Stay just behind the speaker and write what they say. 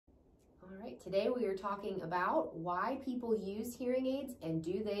right, today we are talking about why people use hearing aids and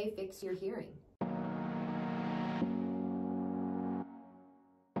do they fix your hearing?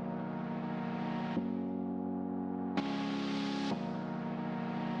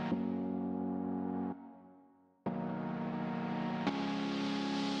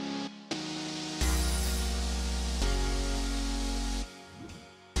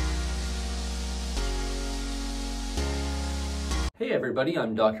 Hey everybody,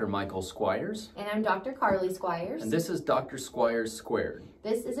 I'm Dr. Michael Squires. And I'm Dr. Carly Squires. And this is Dr. Squires Squared.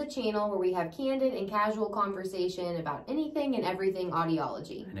 This is a channel where we have candid and casual conversation about anything and everything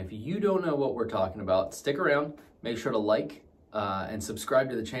audiology. And if you don't know what we're talking about, stick around, make sure to like and subscribe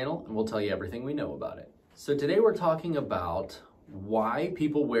to the channel, and we'll tell you everything we know about it. So today we're talking about why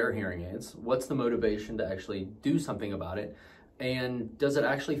people wear hearing aids, what's the motivation to actually do something about it, and does it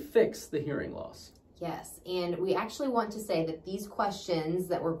actually fix the hearing loss? Yes, and we actually want to say that these questions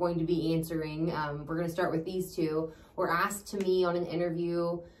that we're going to be answering, we're going to start with these two, were asked to me on an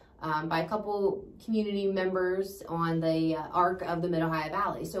interview by a couple community members on the arc of the Mid-Ohio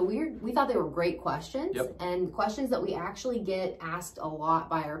Valley. So we thought they were great questions, and questions that we actually get asked a lot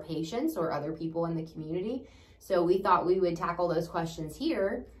by our patients or other people in the community. So we thought we would tackle those questions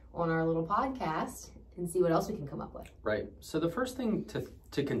here on our little podcast and see what else we can come up with. Right. So the first thing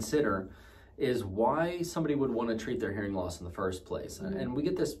to consider is why somebody would want to treat their hearing loss in the first place. Mm-hmm.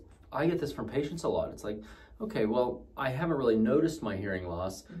 And I get this from patients a lot. It's like, okay, well, I haven't really noticed my hearing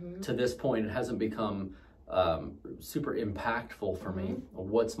loss to this point. It hasn't become super impactful for me.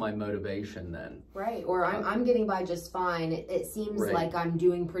 What's my motivation then? Right, or I'm getting by just fine. It seems like I'm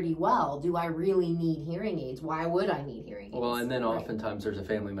doing pretty well. Do I really need hearing aids? Why would I need hearing aids? Well, and then oftentimes there's a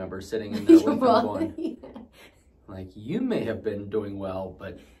family member sitting in there with them going, like, you may have been doing well,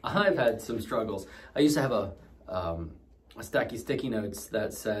 but I've had some struggles. I used to have a stack of sticky notes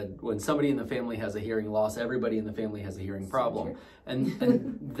that said, when somebody in the family has a hearing loss, everybody in the family has a hearing problem.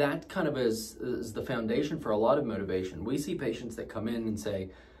 And that kind of is the foundation for a lot of motivation. We see patients that come in and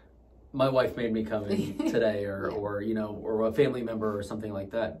say, my wife made me come in today, or you know, or a family member or something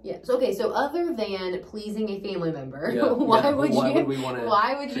like that. Yeah. So, okay. So other than pleasing a family member, why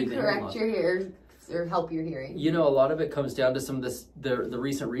would you correct your hair or help your hearing? You know, a lot of it comes down to some of the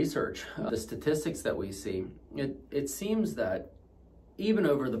recent research, the statistics that we see. It seems that even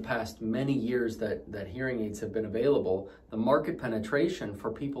over the past many years that hearing aids have been available, the market penetration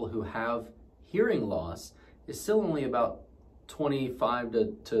for people who have hearing loss is still only about 25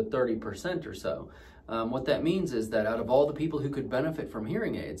 to 30% or so. What that means is that out of all the people who could benefit from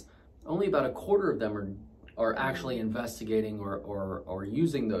hearing aids, only about a quarter of them are actually investigating or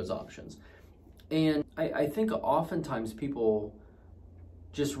using those options. And I think oftentimes people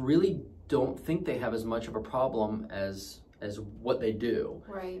just really don't think they have as much of a problem as what they do.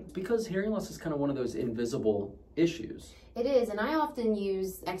 Right. Because hearing loss is kind of one of those invisible issues. It is, and I often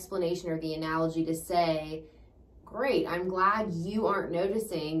use explanation or the analogy to say, great, I'm glad you aren't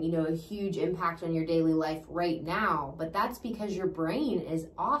noticing, you know, a huge impact on your daily life right now, but that's because your brain is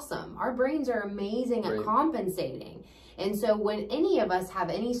awesome. Our brains are amazing at compensating. And so when any of us have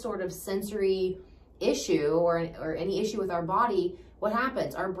any sort of sensory issue or any issue with our body, what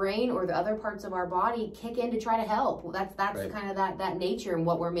happens? Our brain or the other parts of our body kick in to try to help. Well, that's kind of that nature and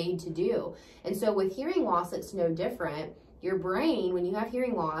what we're made to do. And so with hearing loss, it's no different. Your brain, when you have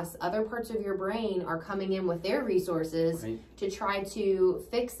hearing loss, other parts of your brain are coming in with their resources to try to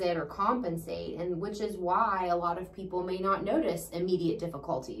fix it or compensate, and which is why a lot of people may not notice immediate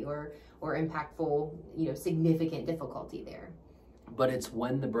difficulty or impactful, you know, significant difficulty there. But it's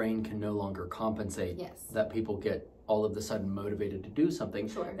when the brain can no longer compensate that people get all of a sudden motivated to do something.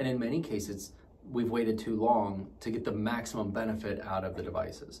 And in many cases, we've waited too long to get the maximum benefit out of the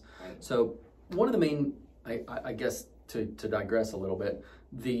devices. So one of the main, I guess, to digress a little bit,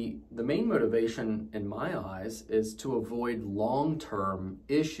 the main motivation in my eyes is to avoid long-term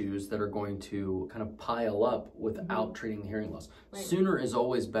issues that are going to kind of pile up without treating the hearing loss. Sooner is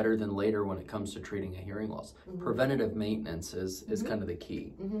always better than later when it comes to treating a hearing loss. Preventative maintenance is kind of the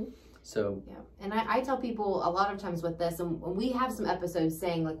key. So and I tell people a lot of times with this, and we have some episodes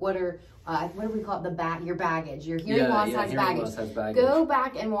saying, like, what do we call it, your baggage, your hearing loss has baggage. Go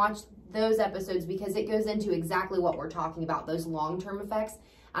back and watch those episodes because it goes into exactly what we're talking about, those long-term effects.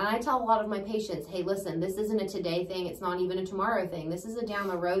 And I tell a lot of my patients, hey, listen, this isn't a today thing. It's not even a tomorrow thing. This is a down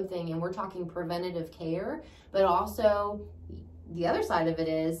the road thing. And we're talking preventative care, but also the other side of it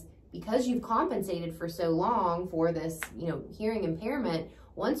is because you've compensated for so long for this, you know, hearing impairment,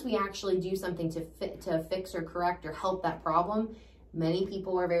 once we actually do something to fix or correct or help that problem, many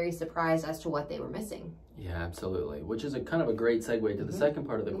people are very surprised as to what they were missing. Yeah, absolutely. Which is a kind of a great segue to the second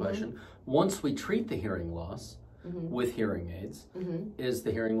part of the question. Once we treat the hearing loss with hearing aids, is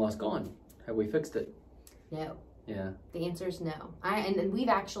the hearing loss gone? Have we fixed it? No. Yeah. The answer is no. I've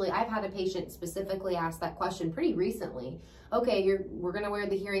had a patient specifically ask that question pretty recently. Okay, we're going to wear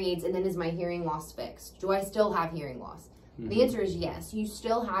the hearing aids, and then is my hearing loss fixed? Do I still have hearing loss? The answer is yes. You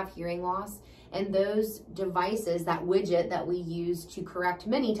still have hearing loss, and those devices, that widget that we use to correct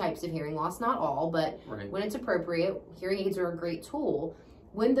many types of hearing loss, not all, but when it's appropriate, hearing aids are a great tool.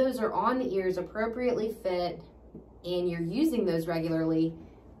 When those are on the ears, appropriately fit, and you're using those regularly,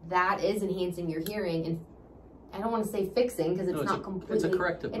 that is enhancing your hearing. And I don't want to say fixing, because it's not completely. It's a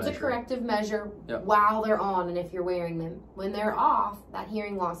corrective measure. It's a corrective measure while they're on, and if you're wearing them. When they're off, that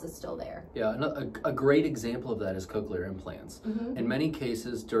hearing loss is still there. Yeah, a great example of that is cochlear implants. In many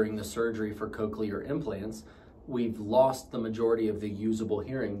cases, during the surgery for cochlear implants, we've lost the majority of the usable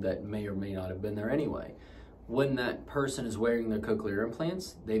hearing that may or may not have been there anyway. When that person is wearing their cochlear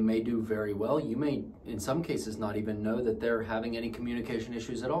implants, they may do very well. You may, in some cases, not even know that they're having any communication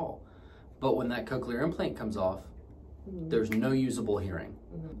issues at all. But when that cochlear implant comes off, there's no usable hearing.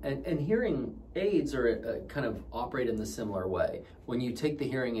 And hearing aids are kind of operate in the similar way. When you take the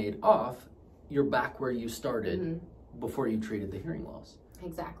hearing aid off, you're back where you started before you treated the hearing loss.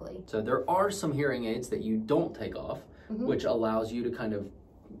 Exactly. So there are some hearing aids that you don't take off, which allows you to kind of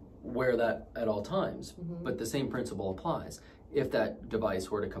wear that at all times. But the same principle applies. If that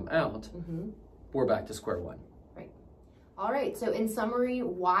device were to come out, we're back to square one. All right, so in summary,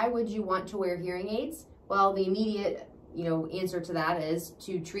 why would you want to wear hearing aids? Well, the immediate, answer to that is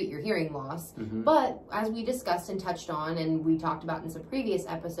to treat your hearing loss. But as we discussed and touched on, and we talked about in some previous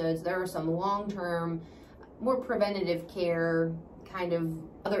episodes, there are some long-term, more preventative care kind of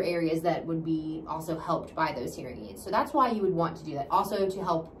other areas that would be also helped by those hearing aids. So that's why you would want to do that. Also to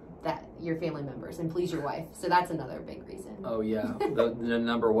help your family members and please your wife. So that's another big reason. Oh yeah, the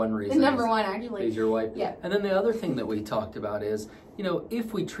number one reason. The number one, actually. Please your wife. Yeah. And then the other thing that we talked about is,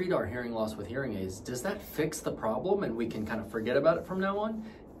 if we treat our hearing loss with hearing aids, does that fix the problem and we can kind of forget about it from now on?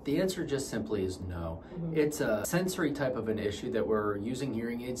 The answer just simply is no. It's a sensory type of an issue that we're using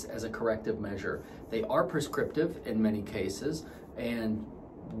hearing aids as a corrective measure. They are prescriptive in many cases, and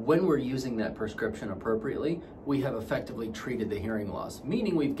when we're using that prescription appropriately, we have effectively treated the hearing loss,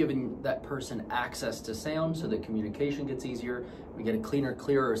 meaning we've given that person access to sound so that communication gets easier, we get a cleaner,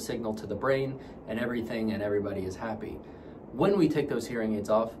 clearer signal to the brain, and everybody is happy. When we take those hearing aids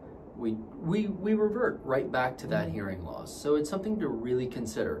off, we revert right back to that hearing loss. So it's something to really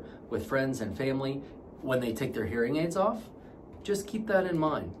consider with friends and family. When they take their hearing aids off, just keep that in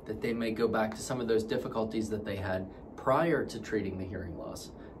mind, that they may go back to some of those difficulties that they had prior to treating the hearing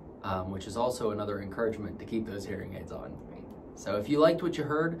loss, which is also another encouragement to keep those hearing aids on. So if you liked what you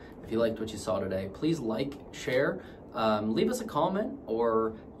heard, if you liked what you saw today, please like, share, leave us a comment,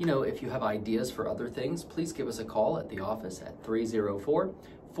 or if you have ideas for other things, please give us a call at the office at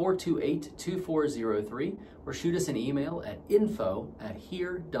 304-428-2403, or shoot us an email at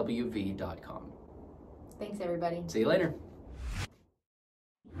info@hearwv.com. Thanks, everybody. See you later.